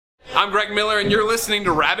I'm Greg Miller, and you're listening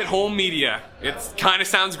to Rabbit Hole Media. It kind of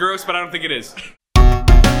sounds gross, but I don't think it is.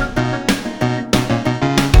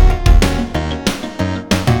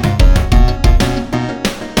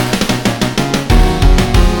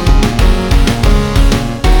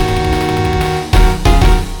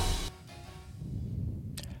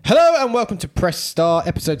 Hello and welcome to Press Start,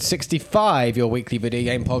 episode 65, your weekly video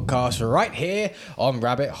game podcast right here on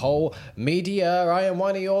Rabbit Hole Media. I am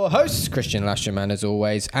one of your hosts, Christian Lasherman, as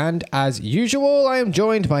always, and as usual, I am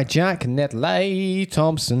joined by Jack Netley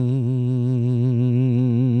Thompson.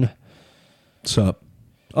 What's up?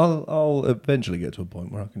 I'll eventually get to a point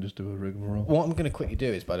where I can just do a rigmarole. What I'm going to quickly do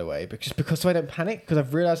is, by the way, because so I don't panic, because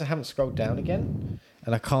I've realised I haven't scrolled down again.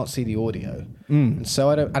 And I can't see the audio, and so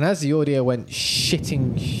I don't. And as the audio went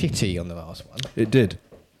shitty on the last one, It did.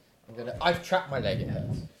 I've trapped my leg. It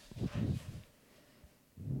hurts.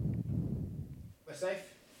 We're safe.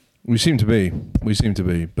 We seem to be,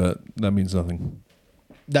 but that means nothing.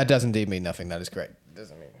 That does indeed mean nothing. That is correct.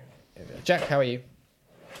 Doesn't mean. Jack, how are you?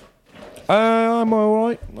 I'm all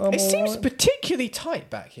right. It seems particularly tight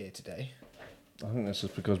back here today. I think that's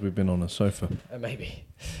just because we've been on a sofa. Maybe.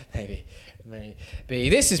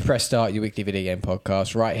 This is Press Start, your weekly video game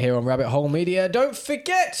podcast, right here on Rabbit Hole Media. Don't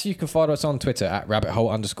forget, you can follow us on Twitter at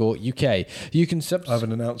rabbithole_UK. You can I have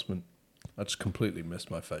an announcement. I just completely missed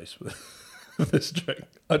my face with this drink.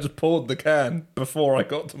 I just poured the can before I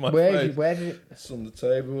got to my face. Where did it? It's on the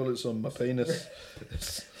table. It's on my penis.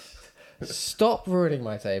 Stop ruining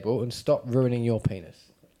my table and stop ruining your penis.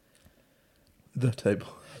 The table.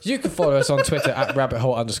 You can follow us on Twitter at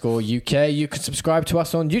rabbithole_UK. You can subscribe to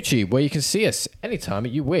us on YouTube, where you can see us anytime that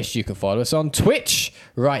you wish. You can follow us on Twitch,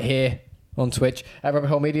 right here on Twitch at Rabbit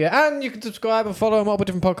Hole Media. And you can subscribe and follow multiple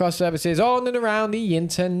different podcast services on and around the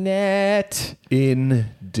internet.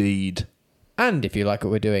 Indeed. And if you like what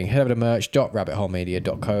we're doing, head over to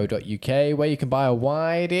merch.rabbitholemedia.co.uk, where you can buy a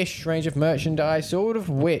wide-ish range of merchandise, all of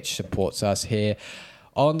which supports us here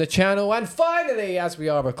on the channel. And finally, as we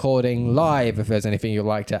are recording live, if there's anything you'd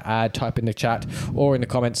like to add, type in the chat or in the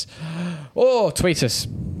comments, or tweet us,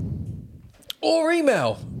 or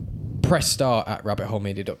email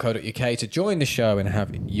pressstart@rabbitholemedia.co.uk to join the show and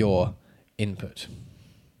have your input.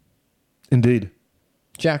 Indeed.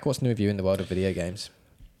 Jack, what's new with you in the world of video games?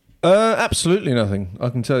 Absolutely nothing. I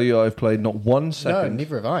can tell you I've played not 1 second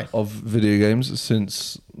neither have I. of video games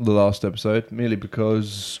since the last episode, merely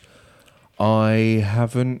because I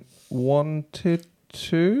haven't wanted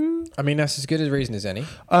to. I mean, that's as good a reason as any.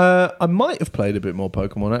 I might have played a bit more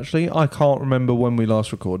Pokemon, actually. I can't remember when we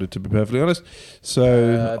last recorded, to be perfectly honest.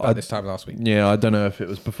 So about this time last week. Yeah, I don't know if it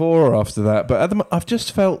was before or after that. But I've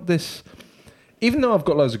just felt this. Even though I've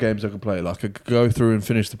got loads of games I could play, like I could go through and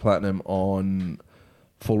finish the platinum on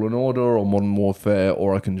Fallen Order or Modern Warfare,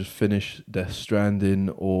 or I can just finish Death Stranding,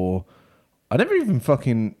 or I never even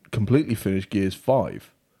fucking completely finished Gears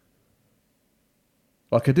 5.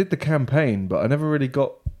 Like, I did the campaign, but I never really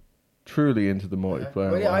got truly into the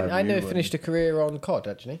multiplayer. Well, yeah, I never finished a career on COD,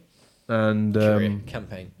 actually. And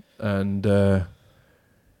campaign. And there's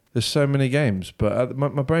so many games, but my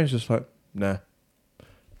brain's just like, nah.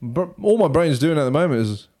 All my brain's doing at the moment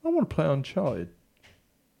is, I want to play Uncharted.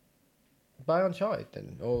 Buy Uncharted,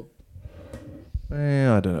 then? Or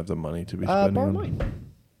I don't have the money to be spending borrow on. mine.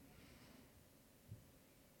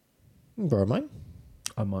 Borrow mine?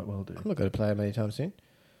 I might well do. I'm not going to play them anytime soon.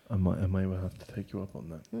 I may well have to take you up on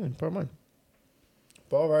that. Borrow mine.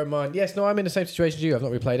 Borrow mine. Yes, no, I'm in the same situation as you. I've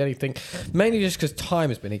not replayed anything. Mainly just because time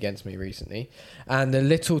has been against me recently. And the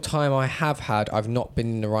little time I have had, I've not been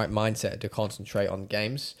in the right mindset to concentrate on the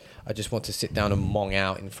games. I just want to sit down and mong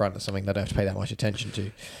out in front of something that I don't have to pay that much attention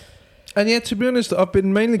to. And yeah, to be honest, I've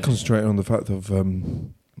been mainly concentrating on the fact of I've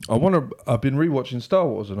been rewatching Star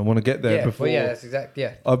Wars, and I want to get there before. Well, yeah, that's exact.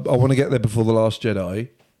 Yeah, I want to get there before The Last Jedi.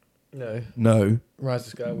 No.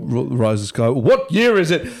 Rise of Skywalker. Rise of Skywalker. What year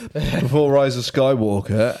is it? Before Rise of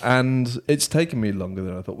Skywalker, and it's taken me longer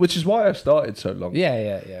than I thought, which is why I started so long.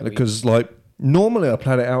 Yeah. Because normally I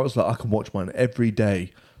plan it out as I can watch one every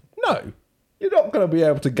day. No, you're not going to be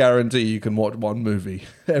able to guarantee you can watch one movie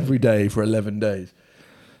every day for 11 days.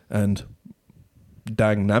 And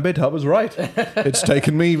dang nabbit, I was right. It's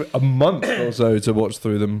taken me a month or so to watch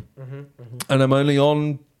through them. And I'm only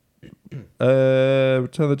on Return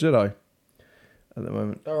of the Jedi at the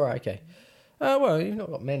moment. All right, okay. Well, you've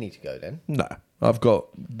not got many to go then. No, I've got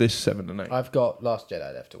this 7 and 8. I've got Last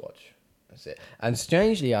Jedi left to watch. That's it. And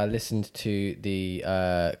strangely, I listened to the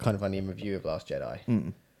kind of uneven review of Last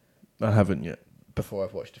Jedi. I haven't yet. Before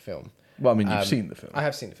I've watched the film. Well, I mean, you've seen the film. I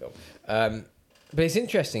have seen the film. But it's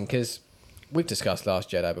interesting because we've discussed Last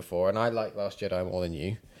Jedi before, and I like Last Jedi more than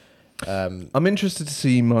you. I'm interested to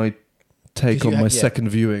see my take 'Cause you on my have- yeah. second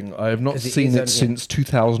viewing. I have not 'Cause it seen is, it since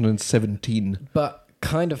 2017. But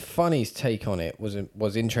kind of funny's take on it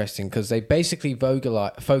was interesting because they basically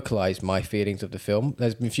focalized my feelings of the film.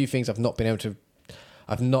 There's been a few things I've not been able to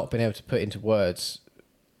put into words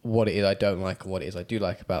what it is I don't like and what it is I do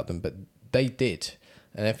like about them, but they did.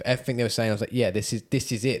 And everything they were saying, I was like, yeah, this is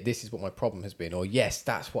it. This is what my problem has been. Or yes,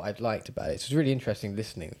 that's what I've liked about it. So it's really interesting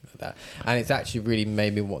listening to that, and it's actually really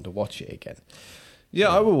made me want to watch it again. Yeah,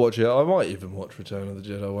 I will watch it. I might even watch Return of the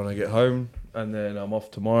Jedi when I get home, and then I'm off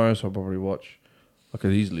tomorrow, so I'll probably watch. I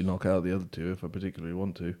could easily knock out the other two if I particularly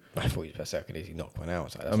want to. I thought you were supposed to say I could easily knock one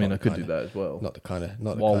out. I mean, I could do that as well. Not the kind of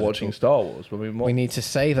not the while kind of watching talk. Star Wars. I mean, We need to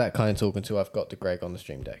save that kind of talk until I've got the Greg on the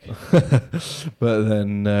stream deck. but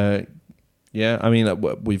then, yeah, I mean,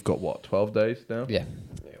 we've got what, 12 days now? Yeah.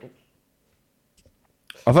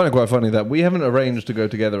 I find it quite funny that we haven't arranged to go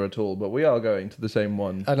together at all, but we are going to the same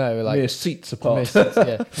one. I know, like mere seats apart. mere seats,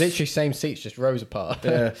 yeah, literally same seats, just rows apart.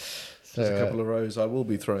 Yeah, So, just a couple of rows. I will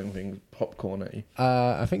be throwing things popcorn at you.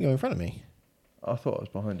 I think you're in front of me. I thought I was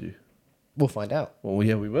behind you. We'll find out. Well,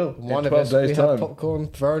 yeah, we will. One In of 12 us we days' have time. popcorn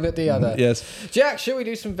thrown at the other. Yes. Jack, shall we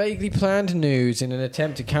do some vaguely planned news in an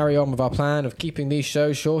attempt to carry on with our plan of keeping these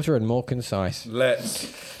shows shorter and more concise?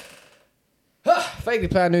 Let's. Vaguely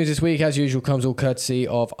planned news this week, as usual, comes all courtesy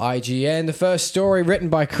of IGN. The first story, written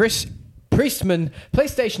by Chris Priestman,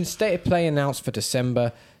 PlayStation State of Play announced for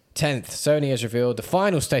December 10th. Sony has revealed the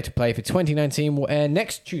final State of Play for 2019 will air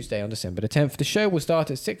next Tuesday on December the 10th. The show will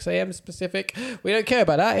start at 6 a.m. Pacific. We don't care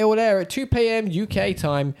about that. It will air at 2 p.m. UK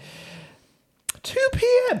time. 2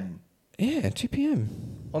 p.m. Yeah, 2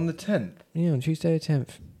 p.m. on the 10th. Yeah, on Tuesday the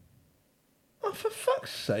 10th. Oh, for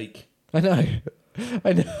fuck's sake. I know.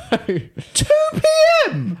 I know. 2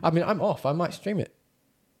 p.m. I mean, I'm off. I might stream it.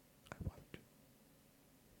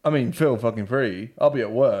 I mean, feel fucking free. I'll be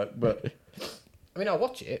at work, but I mean, I'll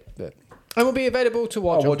watch it, but... And will be available to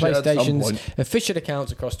watch I'll on watch it at some PlayStation's point. official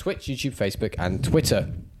accounts across Twitch, YouTube, Facebook, and Twitter.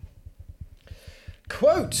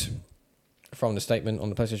 Quote from the statement on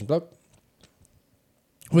the PlayStation blog.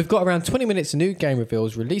 We've got around 20 minutes of new game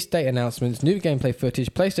reveals, release date announcements, new gameplay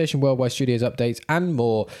footage, PlayStation Worldwide Studios updates, and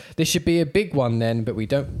more. This should be a big one then, but we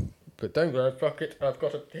don't... But don't go, fuck it. I've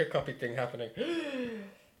got a hiccupy thing happening.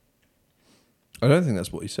 I don't think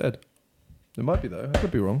that's what he said. It might be, though. I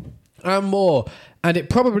could be wrong. And more. And it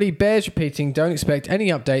probably bears repeating, don't expect any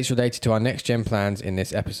updates related to our next-gen plans in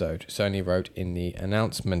this episode, Sony wrote in the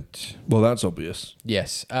announcement. Well, that's obvious.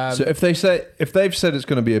 Yes. So if they've said it's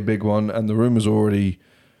going to be a big one, and the rumours already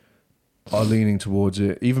are leaning towards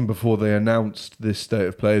it, even before they announced this State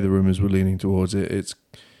of Play, the rumours were leaning towards it. It's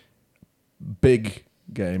big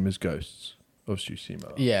game as Ghosts of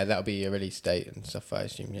Tsushima. Yeah, that'll be a release date and stuff, I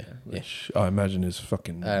assume, yeah. Which I imagine is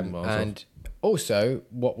fucking miles off. And also,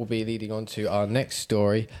 what will be leading on to our next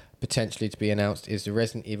story, potentially to be announced, is the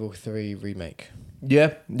Resident Evil 3 remake.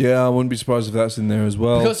 Yeah, I wouldn't be surprised if that's in there as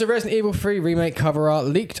well. Because the Resident Evil 3 remake cover art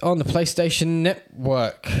leaked on the PlayStation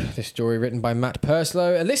Network. This story written by Matt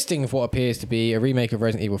Purslow. A listing of what appears to be a remake of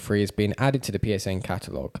Resident Evil 3 has been added to the PSN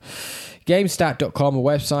catalogue. GameStat.com, a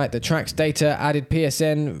website that tracks data added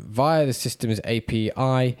PSN via the system's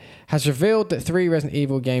API, has revealed that 3 Resident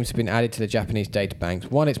Evil games have been added to the Japanese databanks.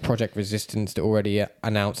 1 is Project Resistance, the already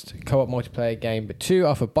announced co-op multiplayer game, but 2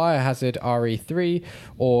 are for Biohazard RE3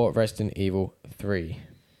 or Resident Evil 3.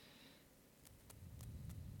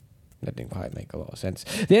 That didn't quite make a lot of sense.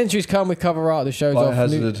 The entries come with cover art that shows off...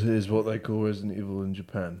 Biohazard is what they call Resident Evil in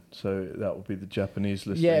Japan, so that would be the Japanese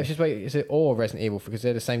listing. Yeah, it's just wait, is it or Resident Evil because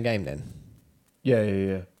they're the same game then?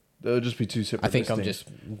 Yeah. There'll just be 2 separate I think listings. I'm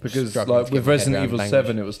just Because struggling like to with get my head Resident around Evil language.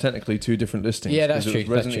 7, it was technically 2 different listings. Yeah, that's 'cause it true, was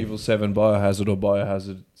that's Resident true. Evil 7 Biohazard or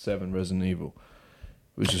Biohazard 7 Resident Evil,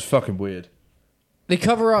 which is fucking weird. The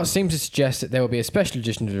cover art seems to suggest that there will be a special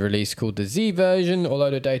edition to the release called the Z version, although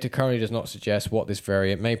the data currently does not suggest what this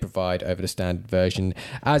variant may provide over the standard version.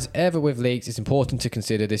 As ever with leaks, it's important to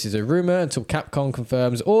consider this is a rumour until Capcom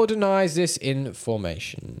confirms or denies this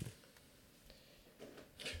information.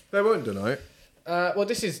 They won't deny it. Well,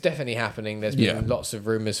 this is definitely happening. There's been lots of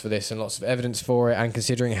rumours for this and lots of evidence for it, and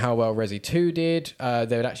considering how well Resi 2 did, they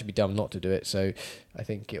would actually be dumb not to do it, so I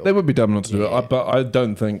think They would be dumb not to do Yeah. it, but I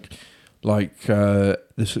don't think the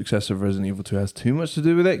success of Resident Evil 2 has too much to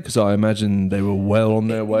do with it, because I imagine they were well on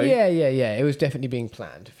their way. Yeah. It was definitely being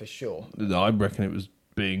planned, for sure. I reckon it was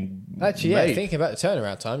being Actually, made. yeah, thinking about the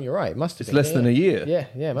turnaround time, you're right. It must have It's been. less than a year.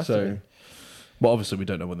 Yeah, it must have been. Well, obviously we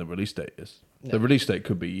don't know when the release date is. No. The release date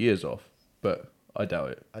could be years off, but I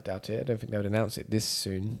doubt it. I doubt it. I don't think they would announce it this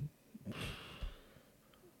soon.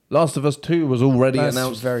 Last of Us 2 was already That's a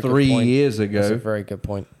announced very good 3 point. years That's a ago. very good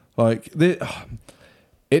point. Like,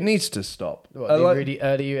 It needs to stop. What, the really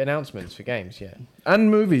early announcements for games, yeah. And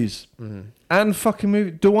movies. And fucking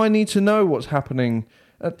movies. Do I need to know what's happening?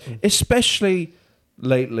 Especially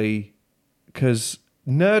lately, because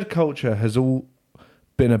nerd culture has all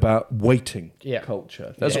been about waiting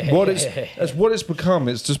culture. That's what it's become.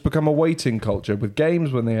 It's just become a waiting culture with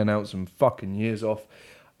games when they announce them fucking years off,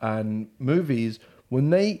 and movies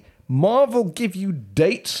when Marvel give you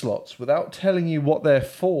date slots without telling you what they're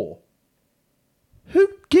for. Who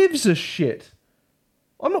gives a shit?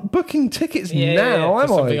 I'm not booking tickets now, am I?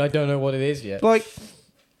 Something I don't know what it is yet. Like,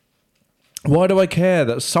 why do I care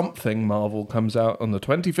that something Marvel comes out on the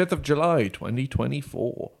 25th of July,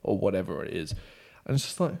 2024, or whatever it is? And it's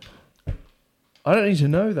just like, I don't need to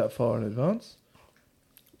know that far in advance.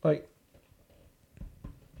 Like,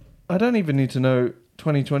 I don't even need to know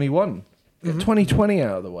 2021. Get 2020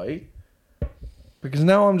 out of the way. Because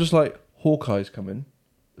now I'm just like, Hawkeye's coming.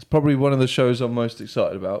 It's probably one of the shows I'm most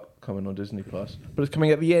excited about coming on Disney Plus. But it's coming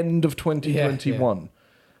at the end of 2021.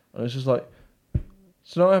 And it's just like,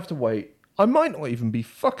 so now I have to wait. I might not even be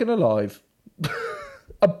fucking alive.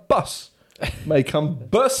 A bus may come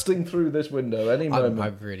bursting through this window any moment. I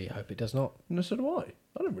really hope it does not. No, so do I.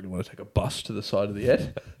 I don't really want to take a bus to the side of the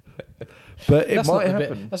head. But it might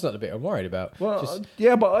happen. That's not the bit I'm worried about. Well,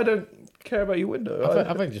 yeah, but I don't care about your window.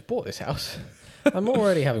 I've only just bought this house. I'm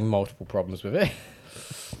already having multiple problems with it.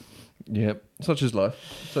 Yeah, such is life.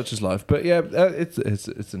 Such is life. But yeah, it's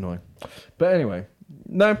annoying. But anyway,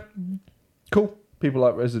 no, cool. People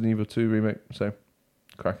like Resident Evil 2 remake, so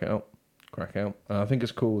crack out. I think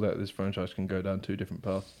it's cool that this franchise can go down two different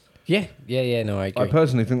paths. Yeah. No, I agree. I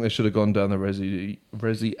personally think they should have gone down the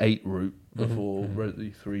Resi 8 route before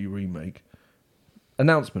Resi 3 remake.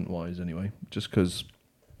 Announcement-wise, anyway, just because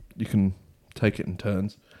you can take it in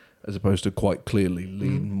turns, as opposed to quite clearly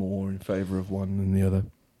lean more in favour of one than the other.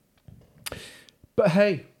 But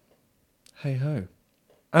hey ho.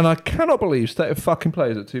 And I cannot believe State of fucking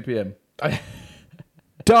Play is at 2 p.m.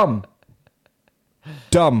 Dumb.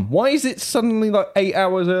 Why is it suddenly like 8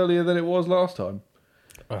 hours earlier than it was last time?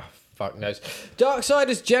 Oh, fuck knows.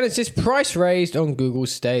 Darksiders Genesis price raised on Google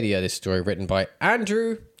Stadia. This story written by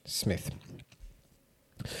Andrew Smith.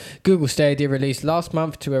 Google Stadia released last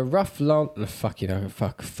month to a rough launch.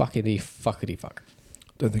 Fuckity fuck.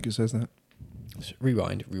 Don't think it says that.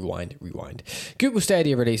 Rewind. Google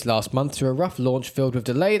Stadia released last month to a rough launch filled with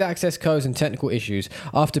delayed access codes and technical issues.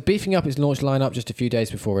 After beefing up its launch lineup just a few days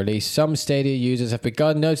before release, some Stadia users have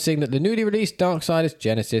begun noticing that the newly released Darksiders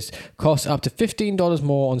Genesis costs up to $15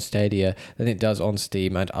 more on Stadia than it does on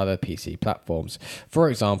Steam and other PC platforms. For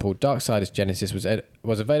example, Darksiders Genesis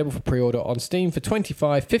was available for pre-order on Steam for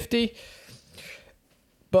 $25.50.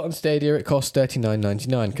 But on Stadia, it costs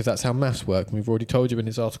 $39.99 because that's how maths work. And we've already told you in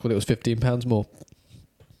this article it was £15 more.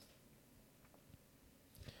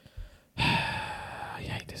 I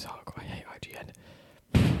hate this article. I hate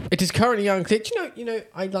IGN. It is currently unclear. You know,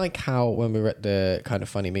 I like how when we were at the Kind of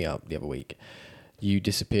Funny meetup the other week, you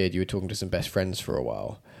disappeared. You were talking to some best friends for a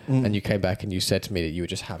while. And you came back and you said to me that you were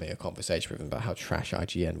just having a conversation with them about how trash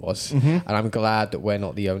IGN was. And I'm glad that we're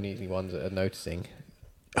not the only ones that are noticing.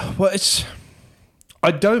 Well, I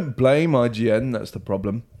don't blame IGN, that's the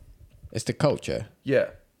problem. It's the culture. Yeah.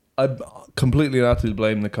 I completely and utterly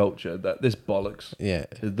blame the culture, that this bollocks. Yeah.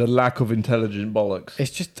 The lack of intelligent bollocks. It's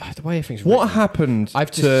just the way things What happened I've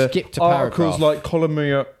just skipped a articles paragraph. like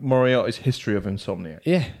Colin Moriarty's History of Insomniac?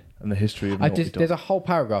 Yeah. And the history of Naughty Dog. There's a whole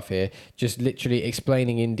paragraph here just literally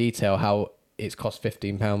explaining in detail how it's cost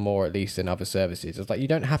 £15 more at least than other services. It's like you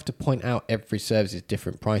don't have to point out every service's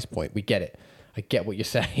different price point. We get it. I get what you're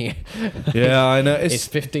saying. Yeah, I know. It's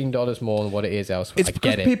 $15 more than what it is elsewhere. It's I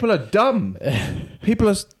because get it. people are dumb. people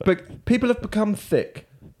have become thick.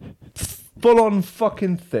 Full on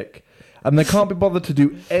fucking thick. And they can't be bothered to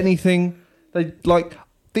do anything.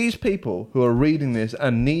 These people who are reading this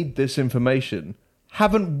and need this information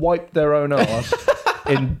haven't wiped their own arse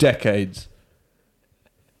in decades.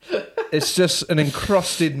 It's just an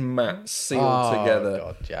encrusted mat sealed together. Oh,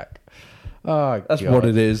 God, Jack. Oh, That's God. what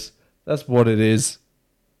it is. That's what it is.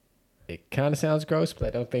 It kind of sounds gross, but I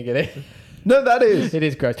don't think it is. No, that is. It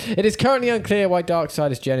is gross. It is currently unclear why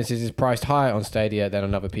Darksiders Genesis is priced higher on Stadia than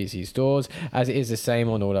on other PC stores, as it is the same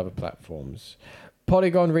on all other platforms.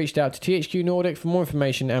 Polygon reached out to THQ Nordic for more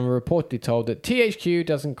information and were reportedly told that THQ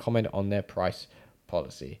doesn't comment on their price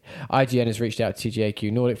policy. IGN has reached out to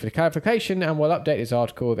THQ Nordic for the clarification and will update this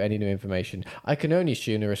article with any new information. I can only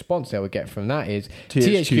assume the response they will get from that is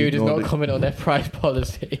THQ does not comment on their price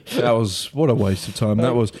policy. What a waste of time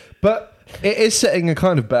that was. But it is setting a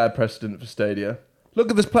kind of bad precedent for Stadia. Look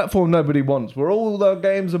at this platform nobody wants, where all our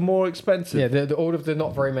games are more expensive. Yeah, all of the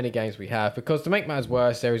not very many games we have, because to make matters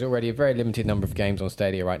worse, there is already a very limited number of games on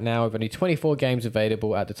Stadia right now, with only 24 games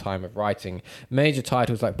available at the time of writing. Major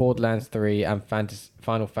titles like Borderlands 3 and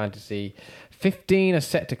Final Fantasy 15 are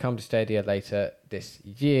set to come to Stadia later this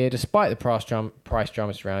year, despite the price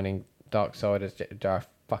drama surrounding Darksiders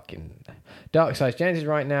Genesis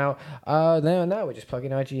right now. No, we're just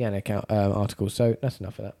plugging IGN account articles, so that's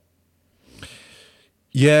enough of that.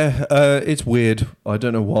 Yeah, it's weird. I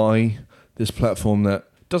don't know why this platform that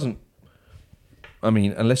doesn't... I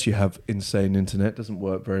mean, unless you have insane internet, doesn't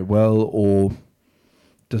work very well or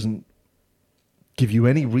doesn't give you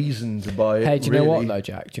any reason to buy it. Hey, do you know what, though,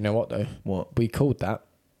 Jack? Do you know what, though? What? We called that.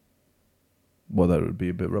 Well, that would be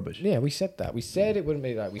a bit rubbish. Yeah, we said that. We said it wouldn't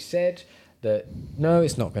be like. We said that, no,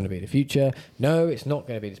 it's not going to be the future. No, it's not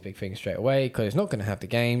going to be this big thing straight away because it's not going to have the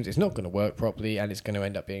games. It's not going to work properly and it's going to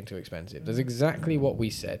end up being too expensive. That's exactly what we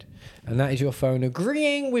said. And that is your phone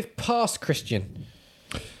agreeing with past Christian.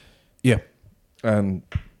 Yeah. And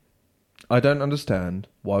I don't understand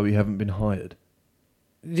why we haven't been hired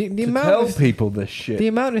The to amount tell of, people this shit. the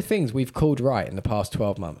amount of things we've called right in the past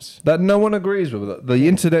 12 months. That no one agrees with. The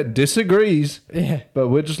internet disagrees. Yeah. But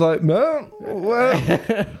we're just like, no,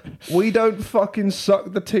 well, we don't fucking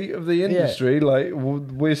suck the teat of the industry. Like,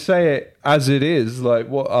 we say it as it is, like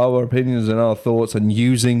what our opinions and our thoughts, and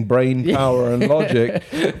using brain power and logic,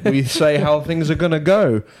 we say how things are going to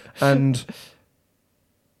go. And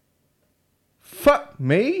fuck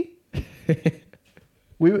me.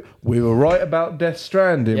 We were right about Death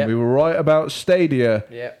Stranding. Yep. We were right about Stadia.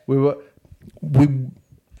 Yeah. We weren't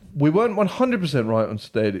 100% right on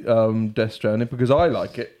Stadia, Death Stranding, because I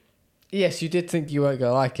like it. Yes, you did think you weren't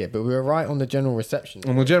going to like it, but we were right on the general reception.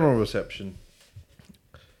 On the general reception.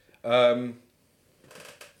 I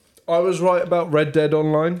was right about Red Dead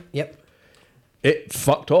Online. Yep. It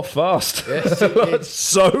fucked off fast. Yes, it did.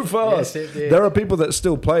 So fast. Yes, it did. There are people that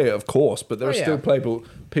still play it, of course, but there are still people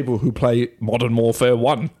who play Modern Warfare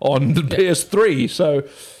 1 on the PS3. So,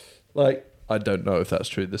 like, I don't know if that's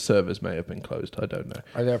true. The servers may have been closed. I don't know.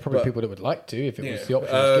 There are probably But- people that would like to if it Yeah. was the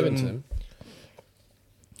option was given to them.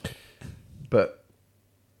 But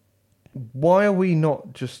why are we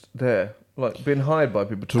not just there? Like, being hired by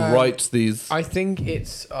people to write these... I think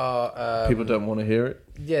it's our... people don't want to hear it.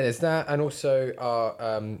 Yeah, there's that, and also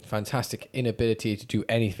our fantastic inability to do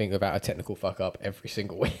anything without a technical fuck up every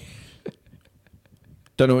single week.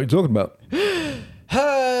 Don't know what you're talking about.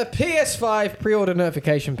 PS5 pre-order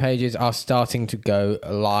notification pages are starting to go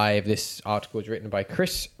live. This article is written by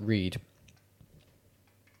Chris Reed.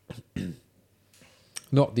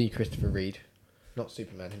 Not the Christopher Reed. Not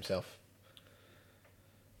Superman himself.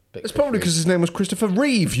 But It's Chris probably Reed. because his name was Christopher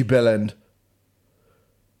Reeve, you bellend.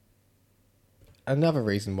 Another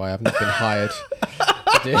reason why I've not been hired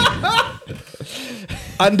to do...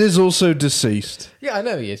 And is also deceased. Yeah, I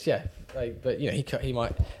know he is, yeah. Like, but, you know, he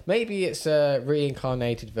might... Maybe it's a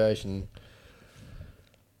reincarnated version.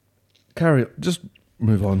 Carry on. Just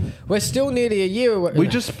move on. We're still nearly a year away... We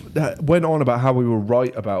just went on about how we were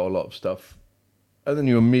right about a lot of stuff. And then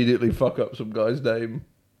you immediately fuck up some guy's name.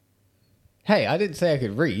 Hey, I didn't say I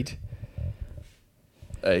could read.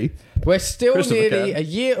 Hey. We're still Christopher nearly can. a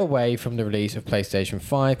year away from the release of PlayStation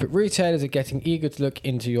 5, but retailers are getting eager to look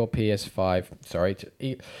into your PS5. Sorry.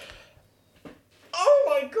 Oh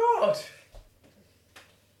my god!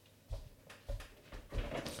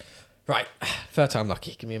 Right. Third time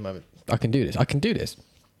lucky. Give me a moment. I can do this.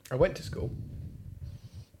 I went to school.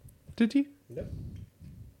 Did you? No.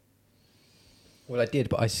 Well, I did,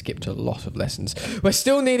 but I skipped a lot of lessons. We're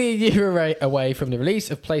still nearly a year away from the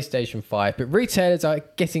release of PlayStation 5, but retailers are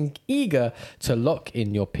getting eager to lock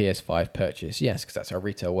in your PS5 purchase. Yes, because that's how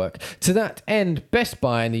retail work. To that end, Best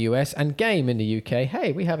Buy in the US and Game in the UK,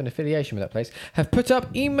 hey, we have an affiliation with that place, have put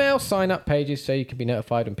up email sign-up pages so you can be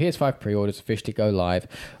notified when PS5 pre-orders officially go live,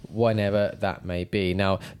 whenever that may be.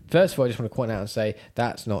 Now, first of all, I just want to point out and say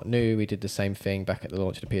that's not new. We did the same thing back at the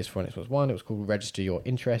launch of the PS4 and Xbox One. It was called Register Your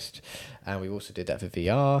Interest, and we also did that for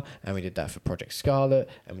VR, and we did that for Project Scarlet,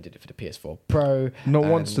 and we did it for the PS4 Pro. Not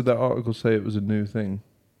and once did that article say it was a new thing.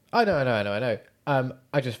 I know.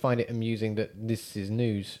 I just find it amusing that this is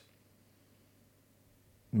news.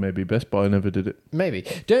 Maybe Best Buy never did it. Maybe.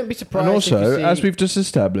 Don't be surprised. And if you also, see... as we've just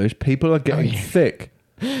established, people are getting thick.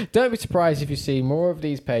 Don't be surprised if you see more of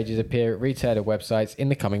these pages appear at retailer websites in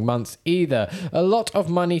the coming months either. A lot of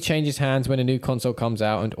money changes hands when a new console comes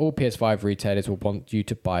out, and all PS5 retailers will want you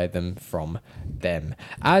to buy them from them.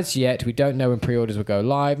 As yet, we don't know when pre-orders will go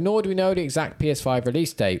live, nor do we know the exact PS5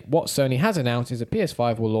 release date. What Sony has announced is that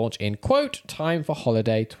PS5 will launch in, quote, time for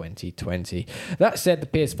holiday 2020. That said, the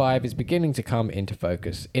PS5 is beginning to come into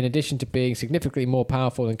focus. In addition to being significantly more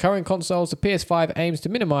powerful than current consoles, the PS5 aims to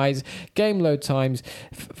minimize game load times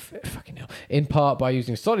fucking hell, in part by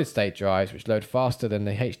using solid state drives which load faster than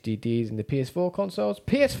the HDDs in the PS4 consoles.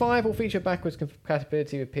 PS5 will feature backwards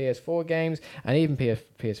compatibility with PS4 games and even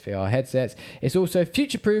PSVR headsets. It's also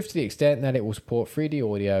future-proof to the extent that it will support 3D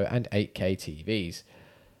audio and 8K TVs.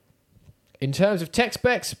 In terms of tech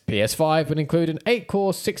specs, PS5 would include an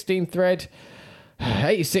 8-core 16-thread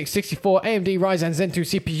 8664 AMD Ryzen Zen 2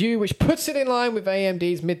 CPU, which puts it in line with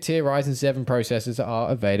AMD's mid-tier Ryzen 7 processors that are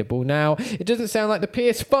available now. It doesn't sound like the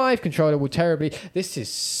PS5 controller will terribly... This is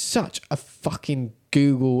such a fucking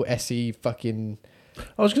Google SE fucking...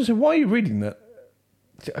 I was going to say, why are you reading that?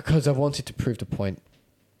 Because I wanted to prove the point.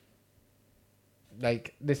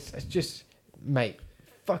 Like, this is just... Mate,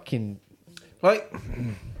 fucking... Like, I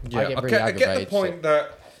get really I get the aggravated, point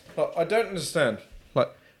that like, I don't understand.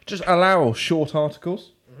 Like, just allow short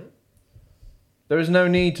articles. Mm-hmm. There is no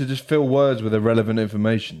need to just fill words with irrelevant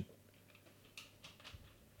information.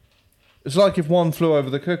 It's like if One Flew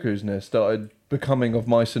Over the Cuckoo's Nest started becoming Of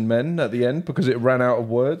Mice and Men at the end because it ran out of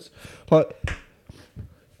words. Like,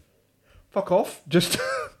 fuck off. Just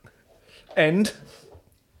end.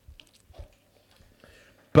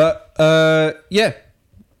 But, yeah.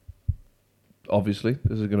 Obviously,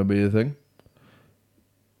 this is going to be a thing.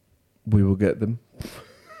 We will get them.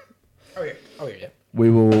 Oh yeah. We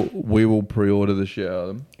will pre-order the shit out of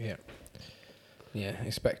them. Yeah. Yeah,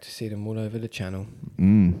 expect to see them all over the channel.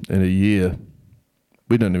 In a year.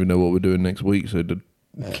 We don't even know what we're doing next week, so...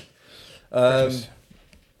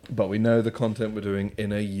 but we know the content we're doing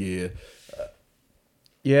in a year.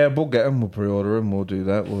 Yeah, we'll get them, we'll pre-order them, we'll do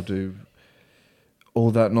that, we'll do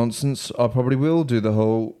all that nonsense. I probably will do the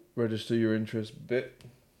whole register your interest bit.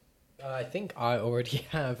 I think I already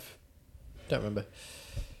have. Don't remember.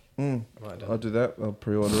 I'll do that. I'll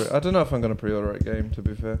pre-order it. I don't know if I'm going to pre-order a game, to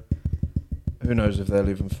be fair. Who knows if they'll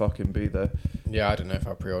even fucking be there. Yeah, I don't know if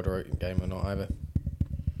I'll pre-order a game or not either.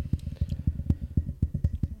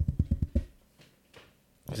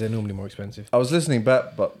 Because they're normally more expensive. I was listening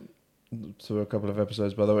back to a couple of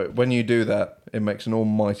episodes, by the way. When you do that, it makes an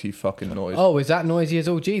almighty fucking noise. Oh, is that noisy as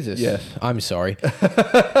all Jesus? Yes. I'm sorry.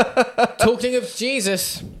 Talking of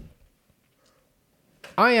Jesus...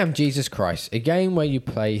 I Am Jesus Christ, a game where you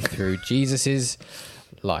play through Jesus'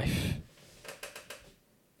 life.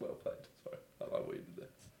 Well played. Sorry, I like what you did there.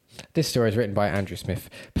 This story is written by Andrew Smith.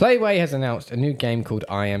 Playway has announced a new game called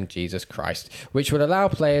I Am Jesus Christ, which will allow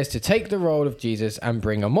players to take the role of Jesus and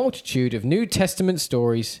bring a multitude of New Testament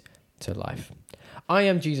stories to life. I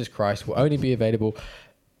Am Jesus Christ will only be available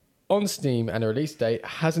on Steam, and a release date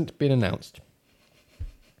hasn't been announced.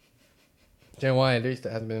 Do you know why a release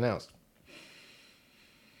date hasn't been announced?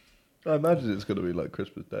 I imagine it's going to be like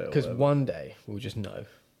Christmas Day. Because one day we'll just know.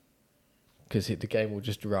 Because the game will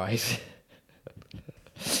just rise.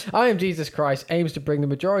 I Am Jesus Christ aims to bring the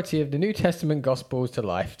majority of the New Testament Gospels to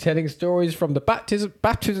life, telling stories from the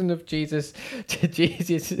baptism of Jesus to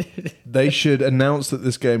Jesus. They should announce that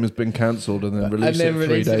this game has been cancelled and then release it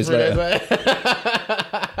 3 days later.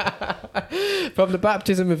 From the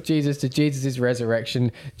baptism of Jesus to Jesus'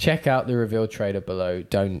 resurrection, check out the reveal trailer below.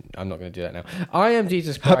 I'm not going to do that now. I Am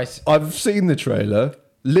Jesus Christ. I've seen the trailer.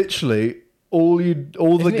 Literally, all the Isn't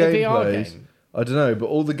it a VR gameplays. game? I don't know, but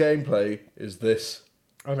all the gameplay is this.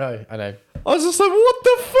 I know. I was just like, what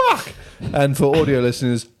the fuck? And for audio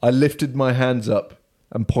listeners, I lifted my hands up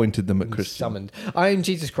and pointed them at Christian. Summoned. I Am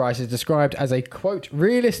Jesus Christ is described as a, quote,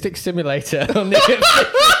 realistic simulator on the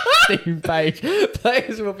Steam page.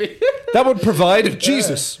 Players will be... That would provide if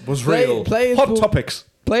Jesus was real. Hot topics.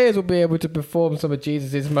 Players will be able to perform some of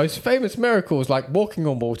Jesus' most famous miracles, like walking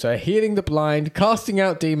on water, healing the blind, casting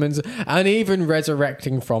out demons, and even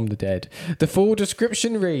resurrecting from the dead. The full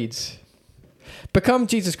description reads... Become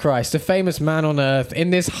Jesus Christ, a famous man on earth, in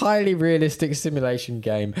this highly realistic simulation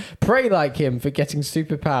game. Pray like him for getting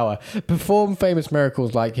superpower. Perform famous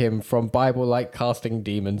miracles like him, from Bible-like casting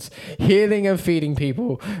demons, healing and feeding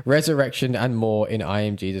people, resurrection, and more in I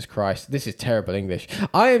Am Jesus Christ. This is terrible English.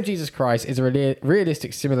 I Am Jesus Christ is a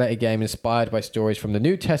realistic simulator game inspired by stories from the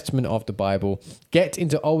New Testament of the Bible. Get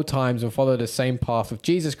into old times and follow the same path of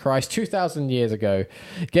Jesus Christ 2,000 years ago.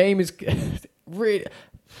 Game is... really...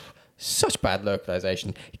 Such bad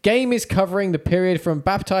localization. Game is covering the period from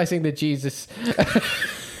baptizing the Jesus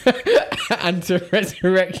and to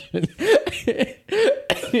resurrection.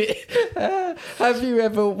 Have you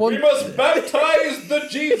ever wondered? must baptize the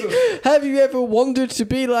Jesus. Have you ever wanted to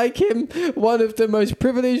be like him? One of the most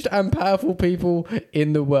privileged and powerful people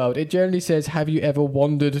in the world. It generally says, "Have you ever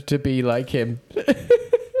wanted to be like him?"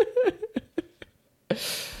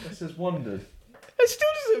 This is wondered. It still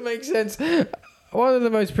doesn't make sense. One of the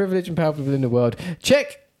most privileged and powerful people in the world.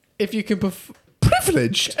 Check if you can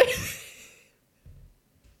Privileged.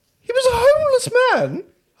 He was a homeless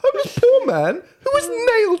poor man who was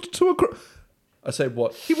nailed to a cross. I say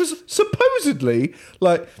what? He was supposedly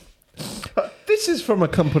like. This is from a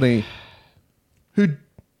company who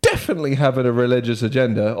definitely have a religious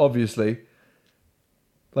agenda. Obviously,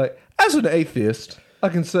 like as an atheist, I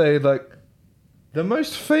can say like the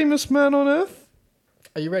most famous man on earth.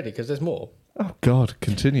 Are you ready? Because there's more. Oh God,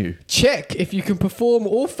 continue. Check if you can perform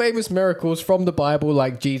all famous miracles from the Bible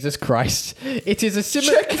like Jesus Christ. It is a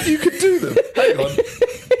similar. Check if you can do them. Hang on.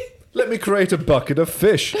 Let me create a bucket of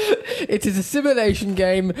fish. It is a simulation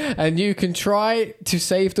game, and you can try to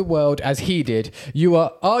save the world as he did.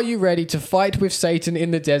 Are you ready to fight with Satan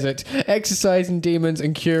in the desert, exorcising demons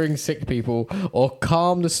and curing sick people, or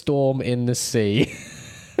calm the storm in the sea?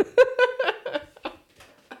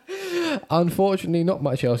 Unfortunately, not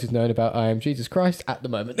much else is known about I Am Jesus Christ at the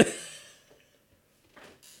moment.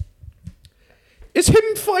 Is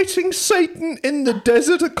him fighting Satan in the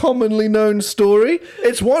desert a commonly known story?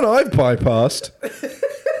 It's one I've bypassed.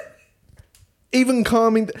 Even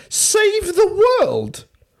calming... Save the world!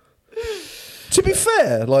 To be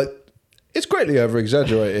fair, like, it's greatly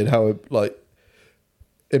over-exaggerated how, like,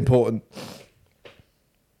 important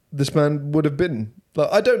this man would have been. Like,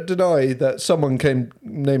 I don't deny that someone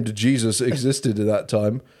named Jesus existed at that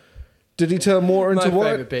time. Did he turn water into My wine?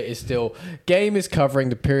 favourite bit is still, game is covering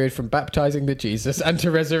the period from baptizing the Jesus and to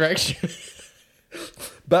resurrection.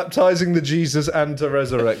 Baptizing the Jesus and to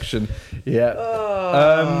resurrection. Yeah.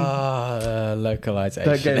 Localization.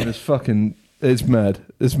 That game is fucking... It's mad.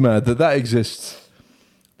 It's mad that exists.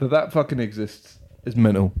 That fucking exists. It's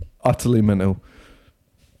mental. Utterly mental.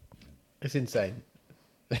 It's insane.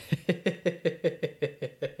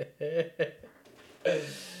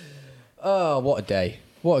 Oh, what a day.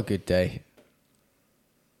 What a good day.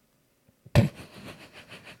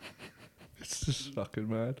 It's just fucking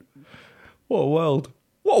mad. What a world.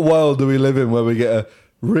 What world do we live in where we get a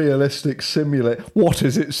realistic simulate? What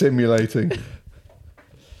is it simulating?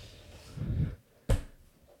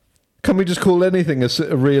 Can we just call anything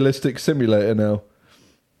a realistic simulator now?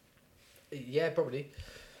 Yeah, probably.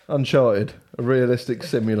 Uncharted, a realistic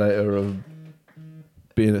simulator of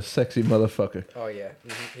being a sexy motherfucker. Oh, yeah.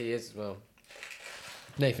 He is, well.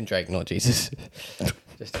 Nathan Drake, not Jesus.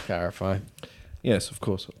 Just to clarify. Yes, of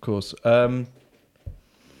course, of course. You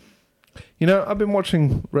know, I've been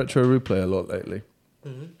watching Retro Replay a lot lately,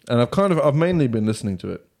 and I've mainly been listening to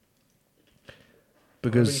it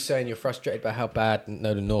because What are you saying? You're frustrated by how bad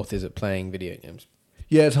Nolan North is at playing video games?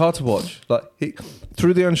 yeah, it's hard to watch. Like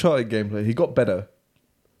through the Uncharted gameplay, he got better.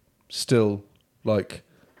 Still, like.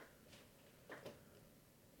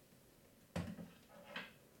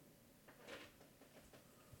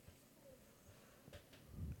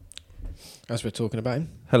 As we're talking about him.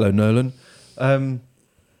 Hello, Nolan. But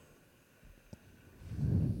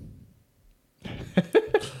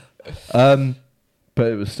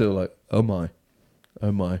it was still like, oh my.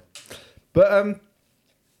 But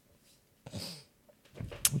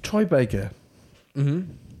Troy Baker.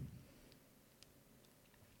 Mm-hmm.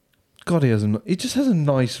 God, he just has a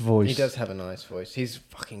nice voice. He does have a nice voice. He's a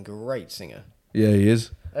fucking great singer. Yeah, he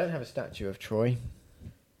is. I don't have a statue of Troy.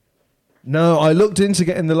 No, I looked into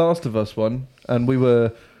getting the Last of Us one, and we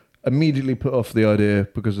were immediately put off the idea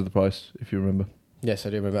because of the price, if you remember. Yes,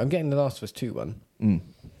 I do remember. I'm getting the Last of Us 2 one.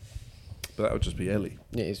 But that would just be Ellie.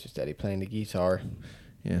 Yeah, it's just Eddie playing the guitar.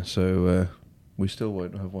 Yeah, so we still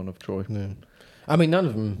won't have one of Troy. No. I mean, none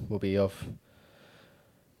of them will be of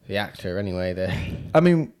the actor anyway. I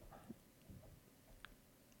mean,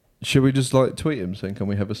 should we just like tweet him saying, can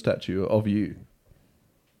we have a statue of you?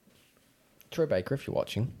 Troy Baker, if you're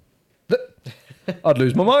watching. I'd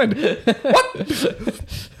lose my mind.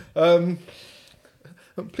 What?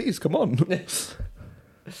 Please, come on.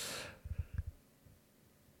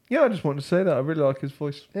 Yeah, I just wanted to say that. I really like his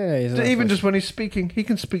voice. Yeah, he's a nice Even voice. just when he's speaking, he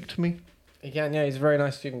can speak to me. He can, yeah, he's a very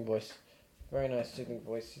nice soothing voice. Very nice soothing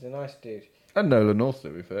voice. He's a nice dude. And Nolan North, to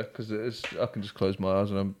be fair, because I can just close my eyes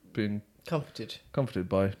and I'm being Comforted. comforted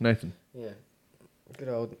by Nathan. Yeah. Good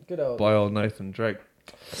old. By old Nathan Drake.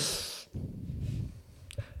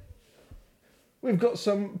 we've got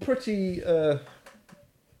some pretty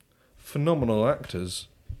phenomenal actors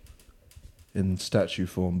in statue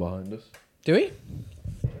form behind us. Do we?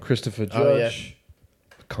 Christopher Judge. Oh, yeah.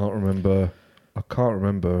 I can't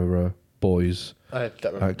remember Boy's I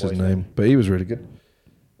don't remember actor's Boy's name, but he was really good.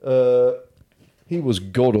 He was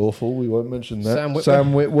god awful. We won't mention that.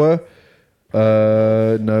 Sam Witwer.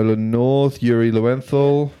 Nolan North, Yuri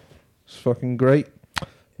Lowenthal. It's fucking great.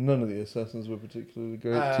 None of the assassins were particularly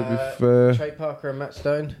great, to be fair. Trey Parker and Matt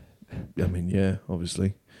Stone. I mean, yeah,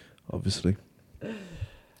 obviously.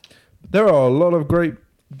 There are a lot of great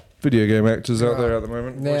video game actors out there at the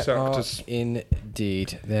moment. Voice actors.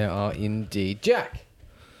 There are indeed. Jack,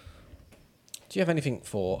 do you have anything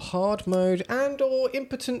for hard mode and or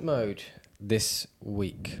impotent mode this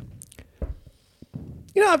week?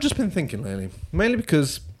 You know, I've just been thinking lately, mainly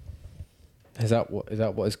because Is that what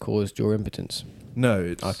has caused your impotence? no,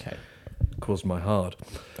 it's Okay. caused my hard.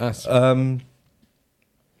 That's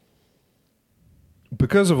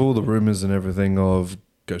Because of all the rumors and everything of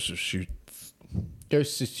Ghosts of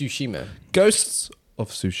Tsushima Ghosts of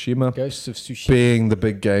Tsushima. being the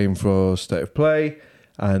big game for State of Play,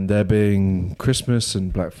 and there being Christmas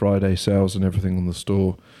and Black Friday sales and everything on the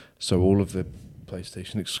store, so all of the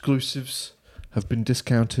PlayStation exclusives have been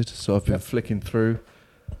discounted. So I've been flicking through.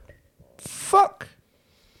 Fuck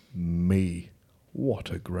me, what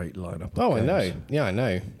a great lineup! Oh, of I know. games. Yeah, I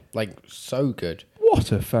know. Like, so good.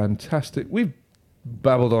 What a fantastic! We've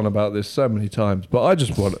babbled on about this so many times, but I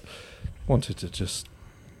just wanted to just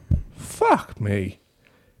fuck me.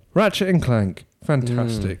 Ratchet and Clank,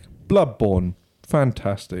 fantastic. Bloodborne,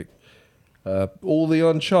 fantastic. All the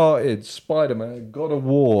Uncharted, Spider-Man, God of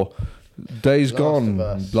War, Days Gone,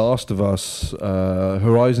 Last of Us,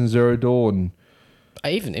 Horizon Zero Dawn.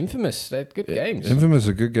 Even Infamous. They're good games. Infamous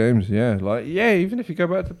are good games, yeah. Even if you go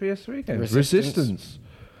back to PS3 games. Resistance.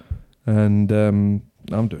 And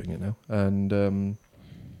I'm doing it now. And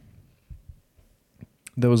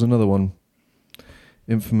there was another one.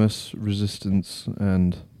 Infamous, Resistance,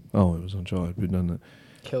 and... Oh, it was Uncharted. We've done that.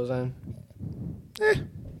 Killzone.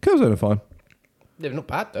 Killzone are fine. They're not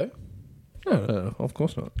bad, though. No, of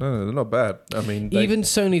course not. No, they're not bad. I mean... Even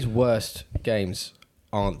Sony's worst games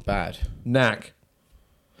aren't bad. Knack.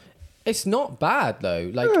 It's not bad,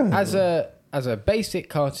 though. Like, as a basic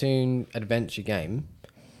cartoon adventure game,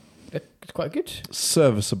 it's quite good.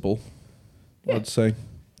 Serviceable, Yeah. I'd say.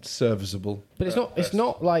 Serviceable. But it's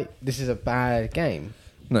not like this is a bad game.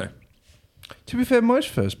 No. To be fair, most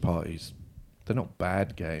first parties, they're not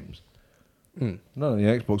bad games. None of the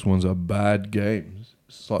Xbox ones are bad games.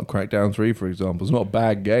 It's like Crackdown 3, for example. It's not a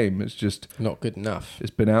bad game. It's just... Not good enough.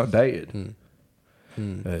 It's been outdated.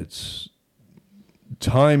 It's...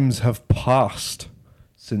 Times have passed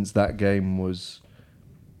since that game was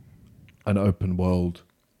an open world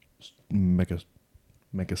megastar,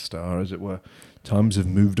 as it were. Times have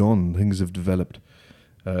moved on. Things have developed.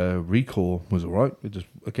 Recall was alright. It just,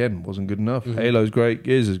 again, wasn't good enough. Halo's great.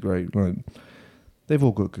 Gears is great. Like, they've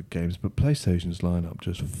all got good games, but PlayStation's lineup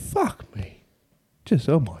just fuck me. Just,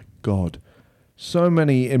 oh my God. So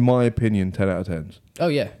many, in my opinion, 10 out of 10s. Oh,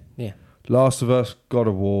 yeah. Yeah. Last of Us, God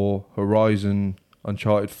of War, Horizon,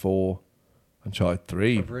 Uncharted 4, Uncharted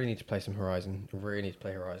 3. I really need to play some Horizon. I really need to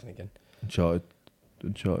play Horizon again. Uncharted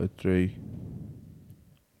 3.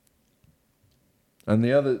 And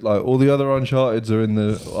the other, like, all the other Uncharteds are in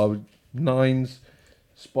the 9s.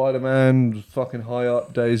 Spider-Man, fucking high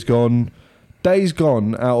up. Days Gone. Days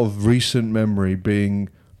Gone, out of recent memory, being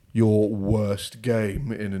your worst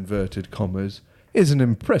game, in inverted commas, is an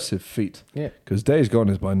impressive feat. Yeah. Because Days Gone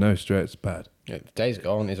is by no stretch bad. Yeah, Days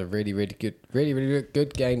Gone is a really, really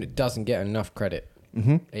good game that doesn't get enough credit.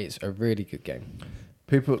 It's a really good game.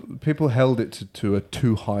 People held it to a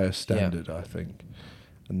too high a standard, I think,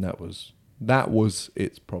 and that was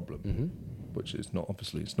its problem, which is not,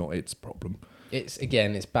 obviously it's not its problem. It's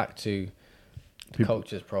back to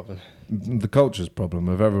culture's problem. The culture's problem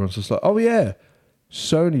of everyone's just like, oh yeah,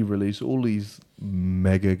 Sony released all these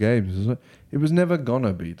mega games. It was never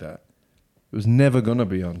gonna be that. It was never gonna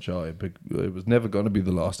be Uncharted. It was never gonna be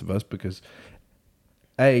The Last of Us because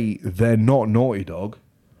A, they're not Naughty Dog,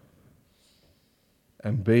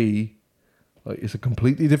 and B, like, it's a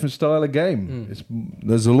completely different style of game.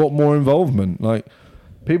 There's a lot more involvement. Like,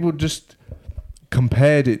 people just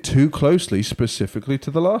compared it too closely, specifically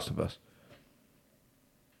to The Last of Us.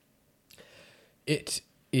 It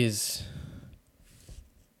is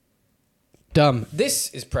dumb. This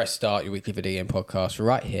is Press Start, your weekly video game podcast,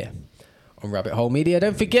 right here on Rabbit Hole Media.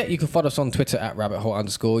 Don't forget, you can follow us on Twitter at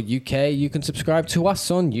rabbithole_UK. You can subscribe to us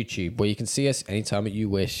on YouTube, where you can see us anytime that you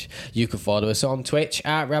wish. You can follow us on Twitch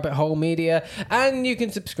at Rabbit Hole Media, and you can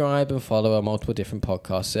subscribe and follow our multiple different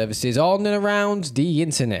podcast services on and around the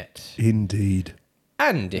internet. Indeed.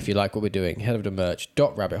 And if you like what we're doing, head over to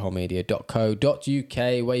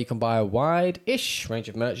merch.rabbitholemedia.co.uk, where you can buy a wide-ish range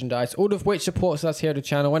of merchandise, all of which supports us here at the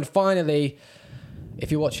channel. And finally, if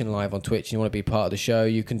you're watching live on Twitch and you want to be part of the show,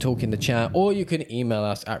 you can talk in the chat, or you can email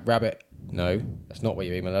us at No, that's not where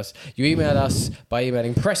you email us. You email us by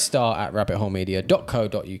emailing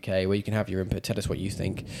pressstar@rabbitholemedia.co.uk, where you can have your input, tell us what you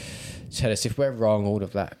think, tell us if we're wrong, all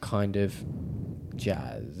of that kind of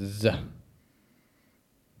jazz.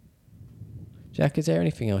 Jack, is there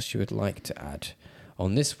anything else you would like to add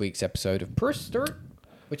on this week's episode of Press Start,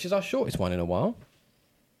 which is our shortest one in a while?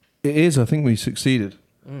 It is. I think we succeeded.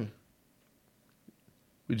 We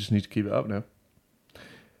just need to keep it up now.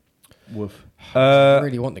 Woof. I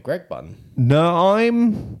really want the Greg button. No,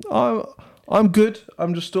 I'm good.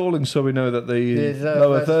 I'm just stalling so we know that the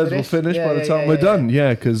lower thirds will finish by the time we're done.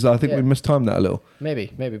 Yeah, because I think we mistimed that a little.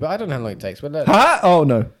 Maybe, but I don't know how long it takes. But Ha! Oh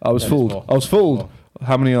no, I was fooled. more. I was fooled.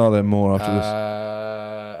 How many are there more after this?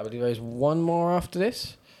 I believe there's one more after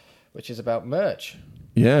this, which is about merch.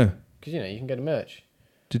 Yeah. Because, you can go to merch.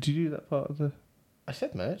 Did you do that part of the... I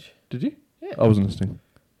said merch. Did you? Yeah. I wasn't listening.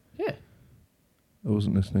 Yeah. I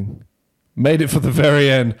wasn't listening. Made it for the very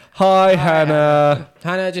end. Hi, Hannah.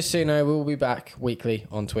 Hannah, just so you know, we'll be back weekly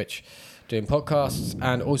on Twitch doing podcasts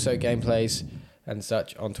and also gameplays and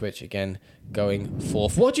such on Twitch again going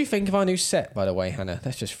forth. What do you think of our new set, by the way, Hannah?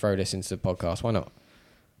 Let's just throw this into the podcast. Why not?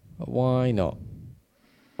 Why not?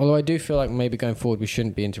 Although I do feel like maybe going forward we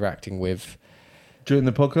shouldn't be interacting with... During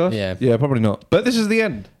the podcast? Yeah. Yeah, probably not. But this is the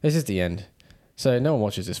end. This is the end. So no one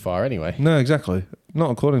watches this far anyway. No, exactly.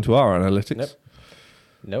 Not according to our analytics.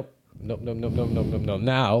 Nope. Nope.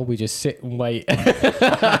 Now we just sit and wait for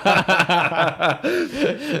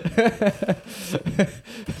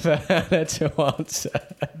Hannah to answer.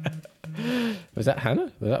 Was that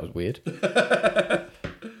Hannah? Well, that was weird.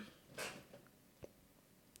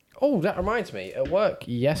 Oh, that reminds me. At work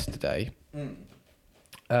yesterday,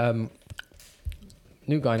 new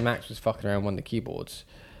guy Max was fucking around one of the keyboards,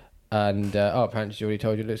 and apparently she already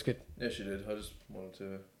told you it looks good. Yeah, she did. I just wanted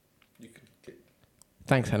to... You can get...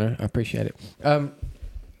 Thanks, Hannah. I appreciate it.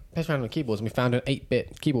 Pissed around with keyboards, and we found an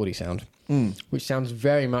 8-bit keyboardy sound, which sounds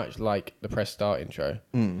very much like the Press Start intro.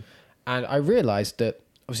 And I realised that,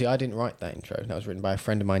 obviously, I didn't write that intro. That was written by a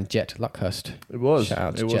friend of mine, Jet Luckhurst. It was. Shout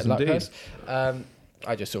out to It Jet was indeed. Luckhurst.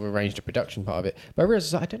 I just sort of arranged the production part of it. But I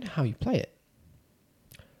realised I don't know how you play it.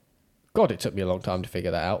 God, it took me a long time to figure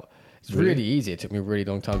that out. It's really easy. It took me a really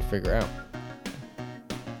long time to figure it out.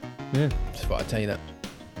 Yeah. Just thought I'd tell you that.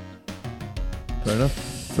 Fair enough.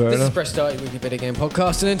 This is Press Start, your weekly video game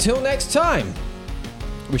podcast. And until next time,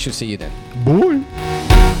 we shall see you then. Boy.